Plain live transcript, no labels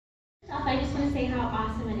I just want to say how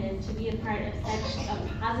awesome it is to be a part of such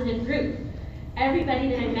a positive group. Everybody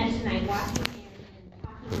that I met tonight, walking in and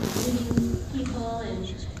talking and meeting people and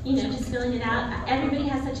just filling it out, everybody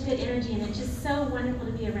has such good energy, and it's just so wonderful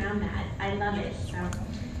to be around that. I love it. So,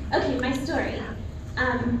 okay, my story.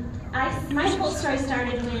 My whole story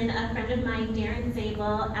started when a friend of mine, Darren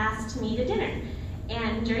Zabel, asked me to dinner.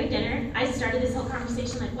 And during dinner, I started this whole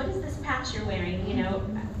conversation like, what is this patch you're wearing?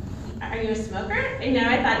 Are you a smoker?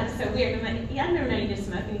 I thought it was so weird. I'm like, yeah, I've never known you to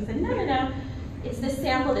smoke. And he said, no. It's this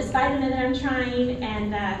sample, this vitamin that I'm trying,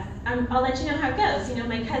 and I'll let you know how it goes.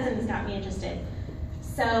 My cousin's got me interested.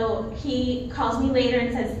 So he calls me later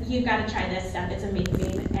and says, you've got to try this stuff. It's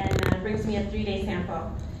amazing, and brings me a 3-day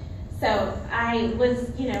sample. So I was,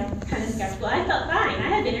 kind of skeptical. I felt fine. I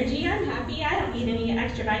have energy. I'm happy. I don't need any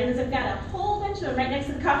extra vitamins. I've got a whole bunch of them right next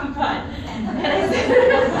to the coffee pot. And I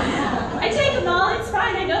said, I take them all. It's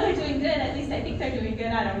fine. I know they're doing good. At least I think they're doing good.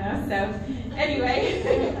 I don't know. So anyway,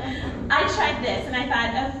 I tried this, and I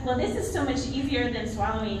thought, oh, well, this is so much easier than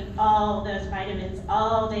swallowing all those vitamins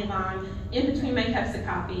all day long in between my cups of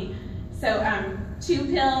coffee. So 2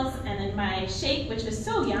 pills, and then my shake, which was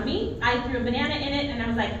so yummy. I threw a banana in it, and I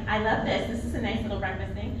was like, I love this. This is a nice little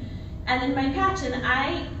breakfast thing. And then my patch, and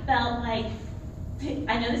I felt like,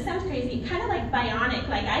 I know this sounds crazy, kind of like bionic.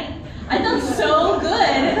 Like I felt so good.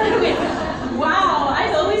 And I went, wow,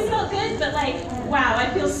 I've always felt good, but wow, I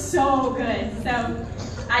feel so good. So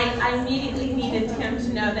I immediately needed him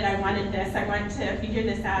to know that I wanted this. I wanted to figure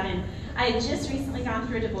this out, and I had just recently gone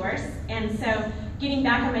through a divorce, and so getting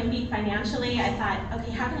back on my feet financially, I thought,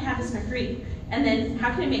 okay, how can I have this for free? And then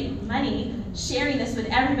how can I make money sharing this with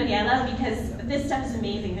everybody I love, because this stuff is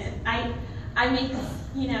amazing. I make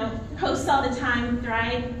posts all the time,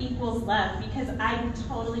 Thrive equals love, because I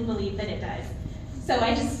totally believe that it does. So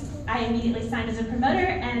I immediately signed as a promoter,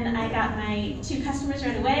 and I got my 2 customers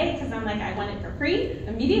right away, because I'm like, I want it for free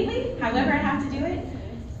immediately, however I have to do it.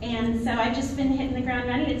 And so I've just been hitting the ground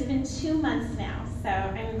running. It's been 2 months now, so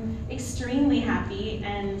I'm extremely happy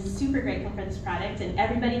and super grateful for this product and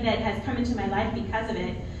everybody that has come into my life because of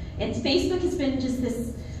it. Facebook has been just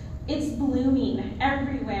this, it's blooming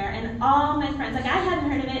everywhere, and all my friends, I hadn't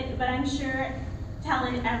heard of it, but I'm sure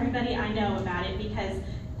telling everybody I know about it, because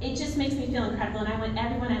it just makes me feel incredible, and I want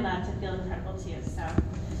everyone I love to feel incredible too. So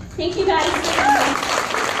thank you guys.